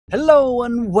Hello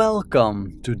and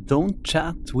welcome to Don't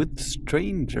Chat with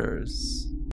Strangers.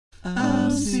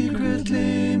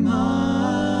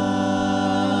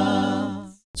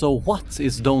 ImSecretlyMads. So what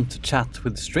is Don't Chat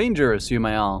with Strangers, you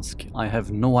may ask? I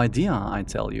have no idea, I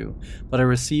tell you. But I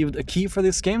received a key for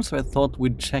this game, so I thought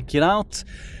we'd check it out.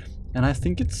 And I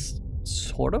think it's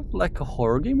sort of like a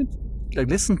horror game. Like,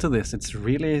 listen to this, it's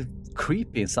really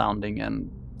creepy sounding,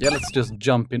 and yeah, let's just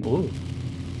jump in. Ooh.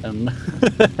 And,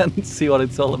 and see what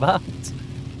it's all about.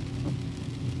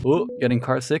 Oh, getting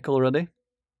car sick already.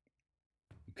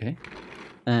 Okay.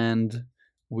 And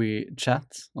we chat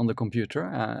on the computer.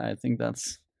 I think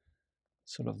that's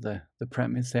sort of the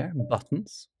premise here.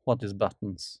 Buttons. What is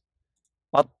buttons?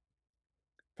 What?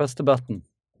 Press the button.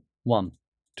 1,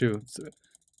 2, 3.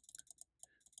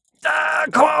 Ah,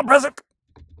 come on, press it!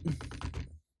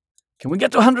 Can we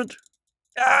get to 100?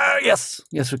 Yes!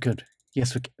 Yes, we could.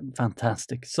 Yes, we can.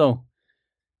 Fantastic. So,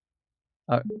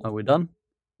 are we done?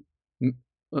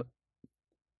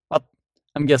 What?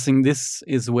 I'm guessing this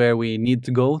is where we need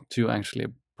to go to actually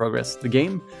progress the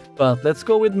game. But let's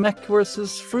go with mech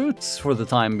versus fruits for the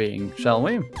time being, shall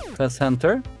we? Press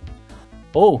enter.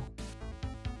 Oh!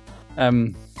 I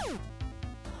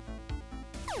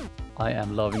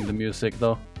am loving the music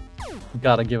though.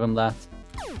 Gotta give him that.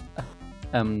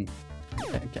 I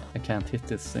can't hit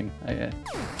this thing.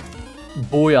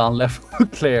 Booyah, level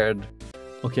cleared.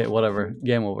 Okay, whatever.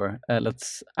 Game over.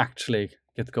 Let's actually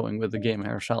get going with the game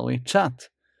here, shall we? Chat.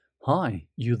 Hi,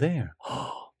 you there?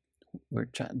 We're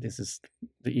chat. This is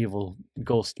the evil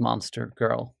ghost monster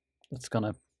girl that's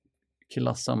gonna kill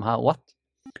us somehow. What?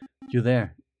 You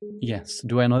there? Yes.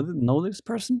 Do I know this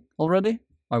person already?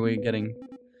 Are we getting...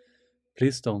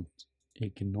 Please don't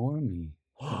ignore me.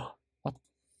 What?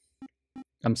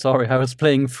 I'm sorry, I was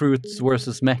playing fruits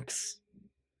versus mechs.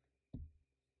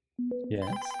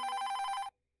 Yes.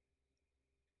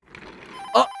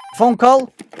 Oh, phone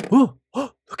call. Oh,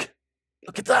 look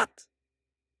at that.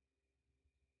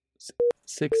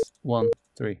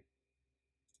 613.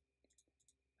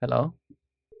 Hello.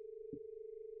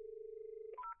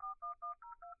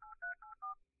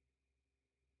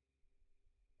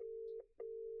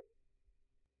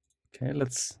 Okay,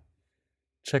 let's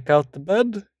check out the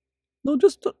bed. No,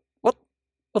 just what?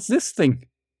 What's this thing?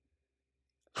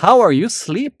 How are you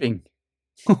sleeping?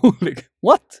 Holy,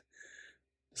 what?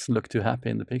 Doesn't look too happy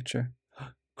in the picture.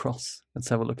 Cross. Let's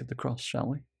have a look at the cross, shall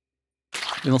we?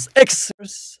 We must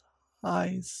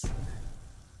exercise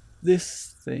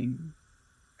this thing.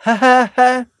 Ha ha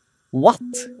ha! What?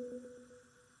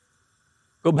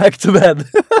 Go back to bed.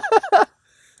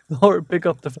 Or pick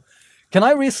up the phone. Can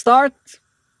I restart?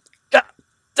 God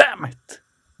damn it!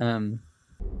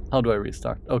 How do I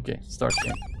restart? Okay, start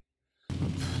game.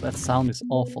 That sound is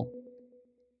awful.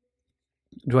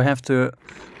 Do I have to...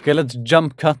 Okay, let's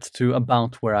jump cut to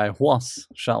about where I was,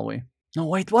 shall we? No,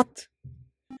 wait, what?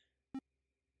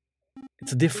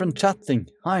 It's a different chat thing.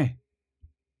 Hi.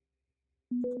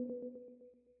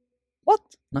 What?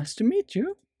 Nice to meet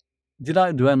you. Do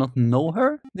I not know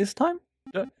her this time?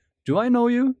 Do I know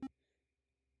you?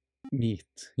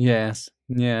 Meet. Yes.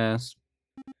 Yes.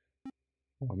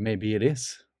 Or maybe it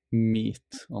is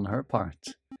meat on her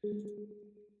part.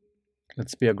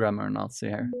 Let's be a grammar Nazi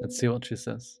here. Let's see what she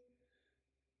says.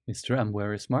 Mr. I'm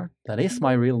very smart. That is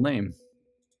my real name.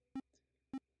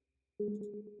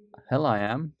 Hell I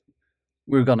am.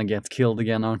 We're gonna get killed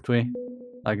again, aren't we?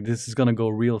 Like, this is gonna go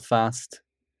real fast.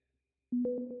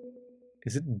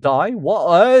 Is it die?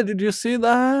 What? Did you see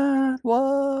that?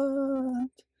 What?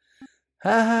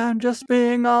 I'm just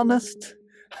being honest.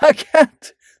 I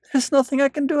can't. There's nothing I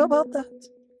can do about that.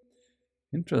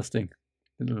 Interesting.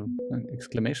 Little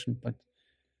exclamation point.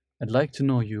 I'd like to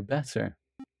know you better,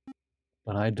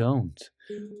 but I don't.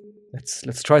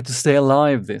 Let's try to stay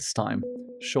alive this time.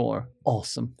 Sure.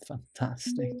 Awesome.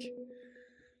 Fantastic.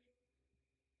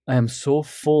 I am so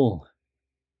full.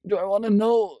 Do I want to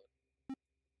know?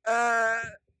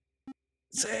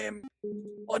 Same.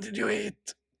 What did you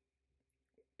eat?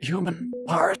 Human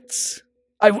parts.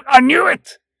 I knew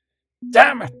it.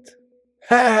 Damn it.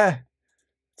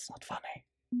 It's not funny.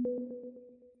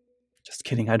 Just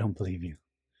kidding, I don't believe you.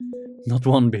 Not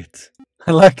one bit.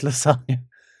 I like lasagna.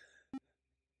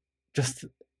 Just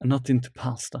not into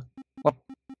pasta. What?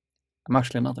 I'm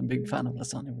actually not a big fan of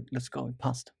lasagna. Let's go with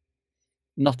pasta.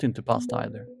 Not into pasta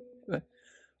either.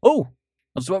 Oh!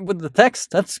 What's wrong with the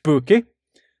text? That's spooky.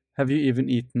 Have you even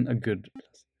eaten a good...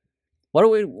 What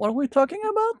are we talking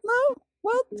about now?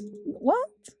 What?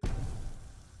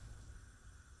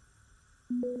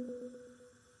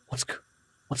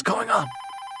 What's going on?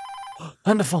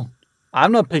 And the phone.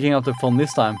 I'm not picking up the phone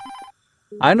this time.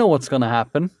 I know what's gonna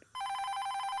happen.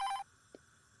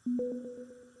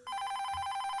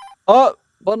 Oh,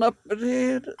 bon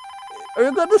appetit. Are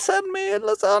you gonna send me a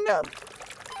lasagna?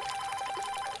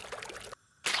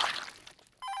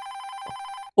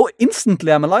 Oh,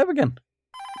 instantly I'm alive again.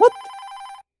 What?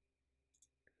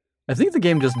 I think the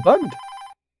game just bugged.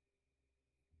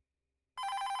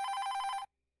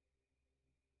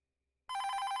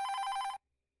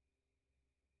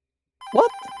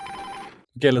 What?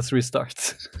 Okay, let's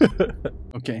restart.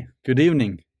 Okay, good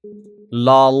evening.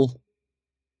 Lol.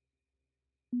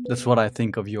 That's what I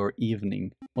think of your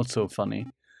evening. What's so funny?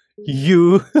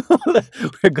 You.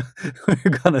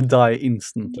 we're gonna die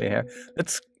instantly here.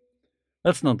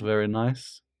 That's not very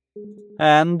nice.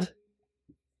 And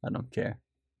I don't care.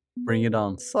 Bring it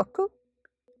on, sucker.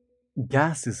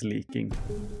 Gas is leaking.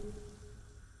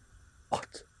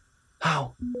 What?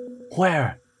 How?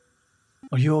 Where?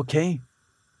 Are you okay?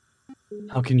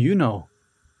 How can you know?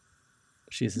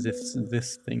 She's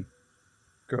this thing.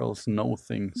 Girls know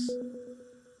things.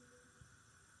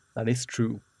 That is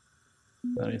true.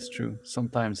 That is true.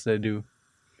 Sometimes they do.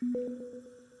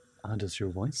 How does your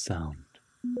voice sound?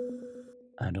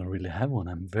 I don't really have one.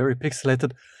 I'm very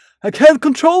pixelated. I can't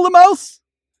control the mouse!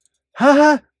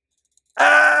 Haha!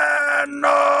 Ah,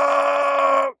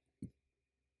 no!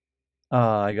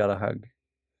 Ah, I got a hug.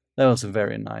 That was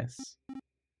very nice.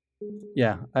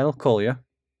 Yeah, I'll call you.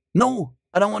 No!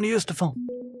 I don't want to use the phone.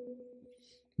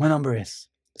 My number is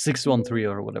 613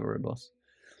 or whatever it was.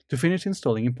 To finish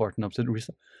installing important update,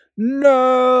 restart.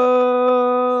 No!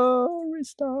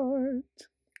 Restart.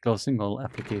 Closing all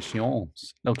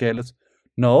applications. Okay, let's...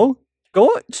 No! Go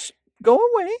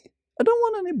away! I don't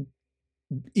want any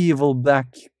evil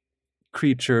black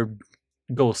creature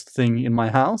ghost thing in my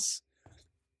house.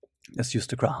 Let's use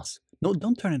the grass. No,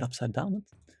 don't turn it upside down.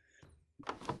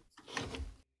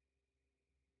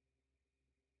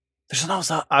 There's an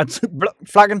outside...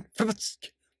 Flagging.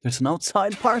 There's an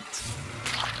outside part.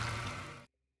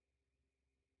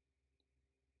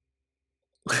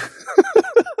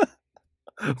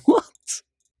 What?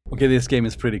 Okay, this game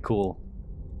is pretty cool.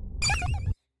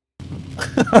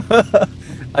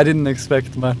 I didn't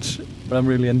expect much, but I'm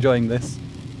really enjoying this.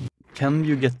 Can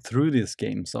you get through this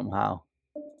game somehow?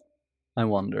 I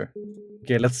wonder.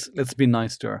 Okay, let's be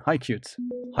nice to her. Hi, cute.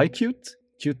 Hi, cute?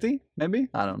 Cutie? Maybe?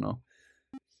 I don't know.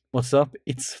 What's up?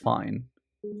 It's fine.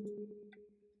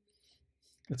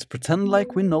 Let's pretend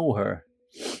like we know her.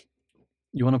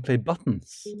 You want to play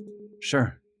buttons?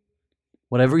 Sure.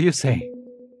 Whatever you say.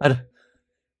 I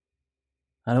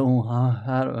don't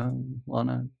want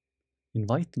to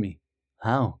invite me.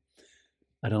 How?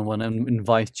 I don't want to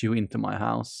invite you into my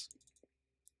house.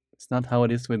 It's not how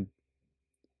it is with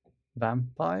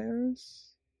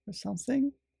vampires or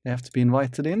something. They have to be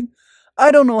invited in.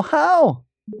 I don't know how.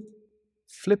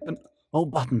 Flippin'. Oh,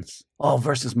 buttons. Oh,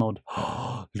 versus mode.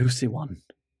 Oh, Lucy won.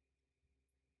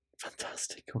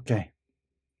 Fantastic. Okay.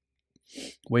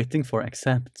 Waiting for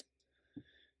accept.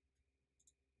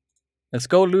 Let's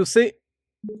go, Lucy.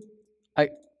 I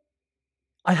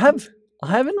have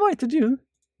invited you.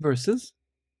 Versus.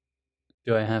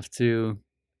 Do I have to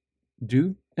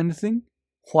do anything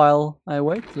while I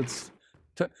wait? Let's...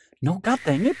 No, god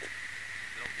dang it.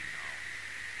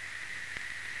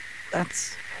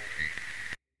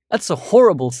 That's a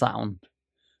horrible sound.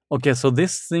 Okay, so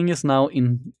this thing is now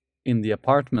in the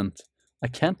apartment. I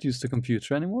can't use the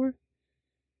computer anymore.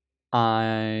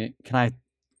 Can I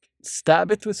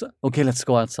stab it with... Okay, let's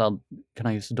go outside. Can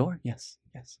I use the door? Yes.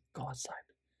 Go outside.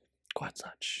 Go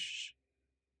outside. Shh.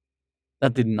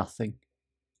 That did nothing.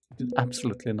 It did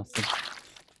absolutely nothing.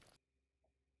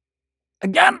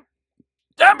 Again!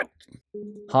 Damn it!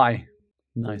 Hi.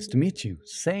 Nice to meet you.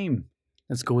 Same.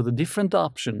 Let's go with a different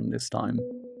option this time.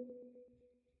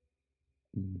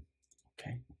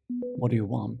 Okay. What do you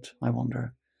want? I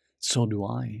wonder. So do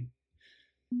I.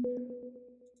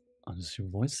 How does your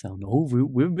voice sound? Oh,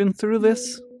 we've been through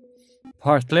this.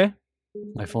 Partly.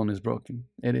 My phone is broken.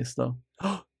 It is, though.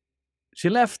 She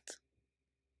left.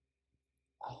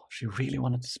 Oh, she really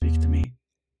wanted to speak to me.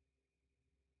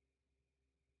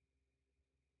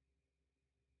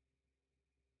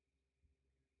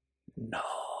 No.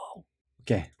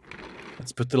 Okay.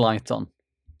 Let's put the light on.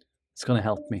 It's gonna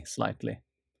help me slightly.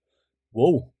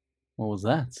 Whoa. What was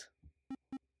that?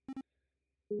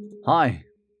 Hi.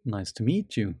 Nice to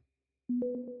meet you.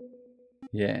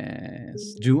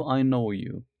 Yes. Do I know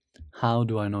you? How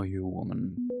do I know you,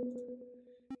 woman?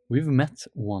 We've met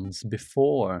once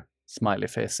before, smiley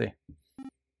facey.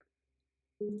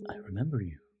 I remember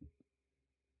you.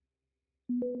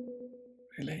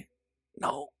 Really?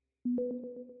 No.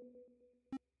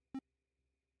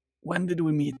 When did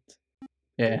we meet?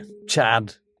 Yeah,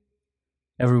 Chad.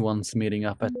 Everyone's meeting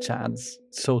up at Chad's.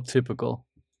 So typical.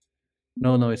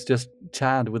 No, it's just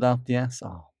Chad without the S.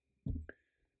 Oh.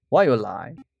 Why you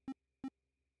lie?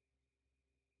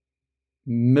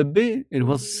 Maybe it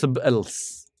was sub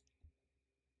else.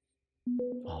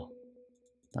 Oh.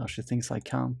 Now she thinks I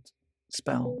can't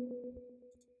spell.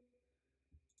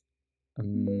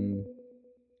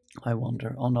 I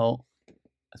wonder. Oh no.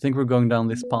 I think we're going down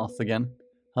this path again.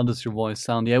 How does your voice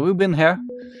sound? Yeah, we've been here.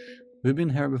 We've been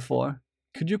here before.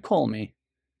 Could you call me?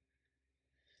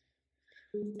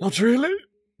 Not really.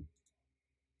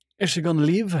 Is she gonna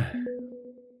leave?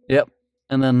 Yep.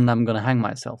 And then I'm gonna hang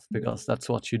myself, because that's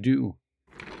what you do.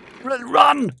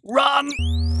 Run! Run!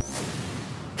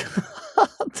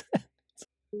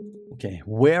 Okay,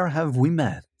 where have we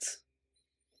met?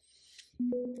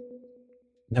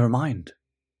 Never mind.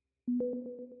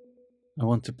 I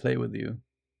want to play with you.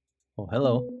 Oh,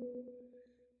 hello.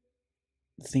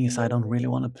 The thing is, I don't really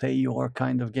want to play your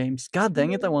kind of games. God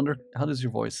dang it, I wonder, how does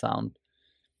your voice sound?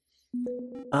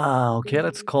 Ah, okay,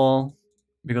 let's call.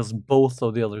 Because both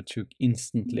of the other two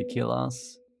instantly kill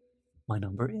us. My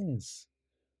number is...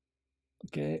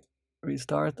 Okay,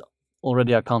 restart.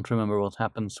 Already I can't remember what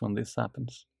happens when this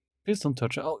happens. Please don't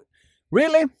touch it. Oh,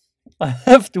 really? I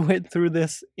have to wait through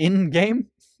this in-game?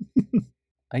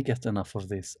 I get enough of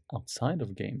this outside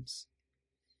of games.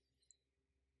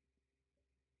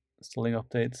 Installing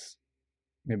updates.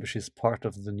 Maybe she's part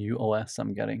of the new OS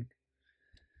I'm getting.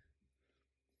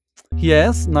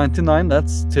 Yes, 99,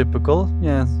 that's typical.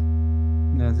 Yes.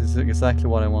 Yes, it's exactly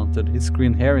what I wanted. His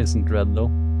green hair isn't red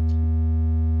though.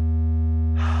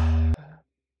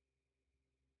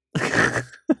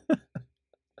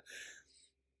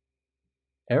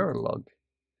 Error log.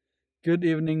 Good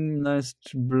evening, nice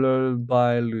to blur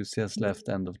by Lucia's left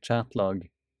end of chat log.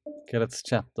 Okay, let's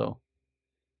chat though.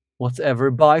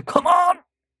 Whatever by, come on!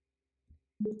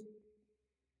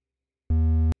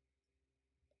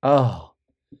 Oh.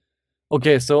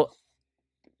 Okay, so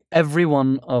every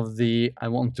one of the I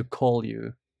want to call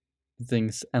you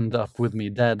things end up with me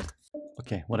dead.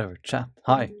 Okay, whatever, chat.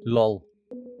 Hi, lol.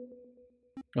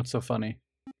 What's so funny?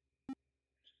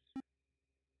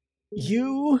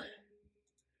 You?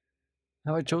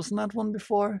 Have I chosen that one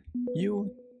before?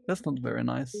 You? That's not very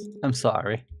nice. I'm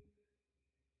sorry.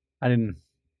 I didn't...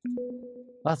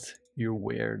 What? You're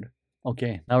weird.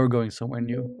 Okay, now we're going somewhere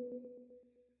new.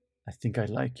 I think I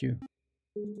like you.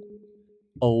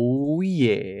 Oh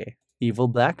yeah. Evil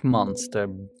black monster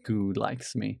goo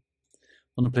likes me.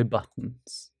 Wanna play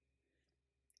buttons?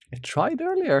 I tried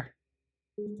earlier.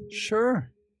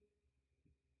 Sure.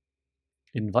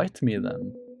 Invite me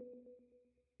then.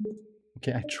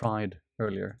 Okay, I tried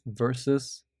earlier.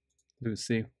 Versus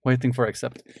Lucy. Waiting for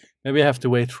accept. Maybe I have to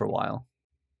wait for a while.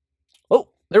 Oh,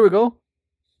 there we go.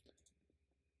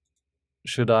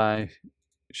 Should I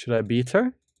beat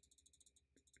her?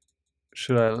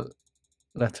 Should I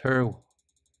let her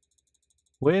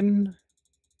win?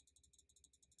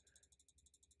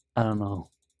 I don't know.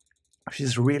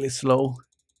 She's really slow.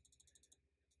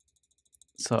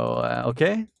 So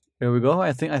okay, here we go.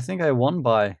 I think I won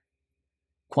by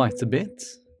quite a bit.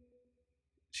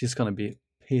 She's gonna be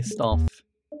pissed off.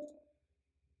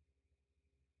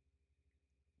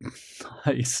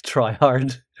 Nice try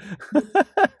hard.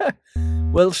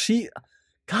 Well,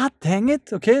 God dang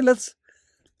it. Okay, let's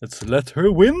let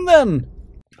her win then.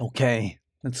 Okay,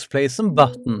 let's play some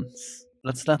buttons.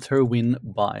 Let's let her win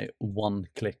by 1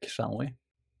 click, shall we?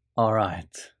 All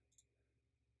right.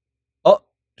 Oh,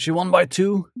 she won by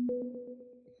 2.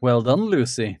 Well done,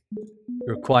 Lucy.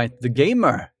 You're quite the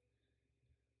gamer.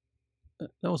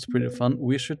 That was pretty fun.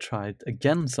 We should try it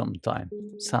again sometime.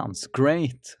 Sounds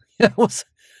great. Yeah, it was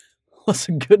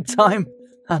a good time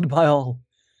had by all.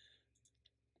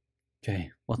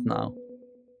 Okay, what now?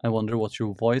 I wonder what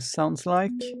your voice sounds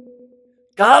like.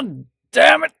 God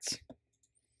damn it!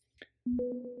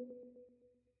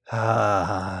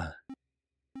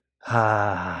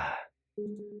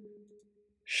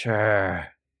 Sure.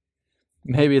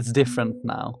 Maybe it's different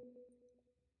now.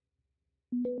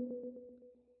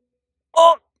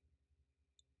 Oh!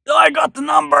 I got the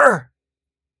number!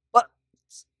 What?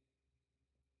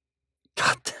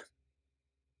 God damn.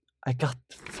 I got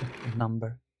the fucking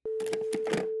number.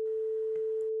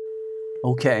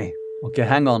 Okay,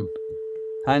 hang on.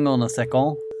 Hang on a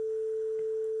second.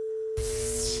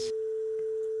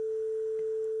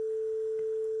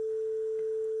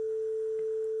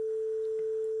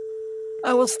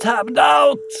 I was tapped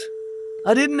out!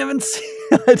 I didn't even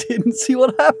see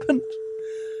what happened.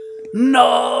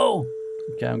 No!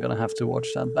 Okay, I'm gonna have to watch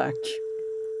that back.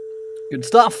 Good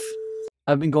stuff.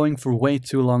 I've been going for way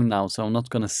too long now, so I'm not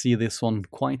gonna see this one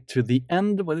quite to the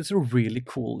end, but it's a really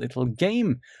cool little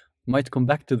game. Might come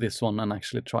back to this one and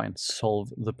actually try and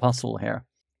solve the puzzle here.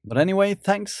 But anyway,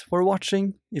 thanks for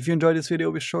watching. If you enjoyed this video,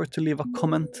 be sure to leave a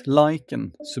comment, like,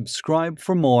 and subscribe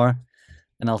for more.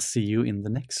 And I'll see you in the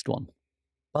next one.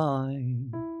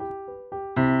 Bye.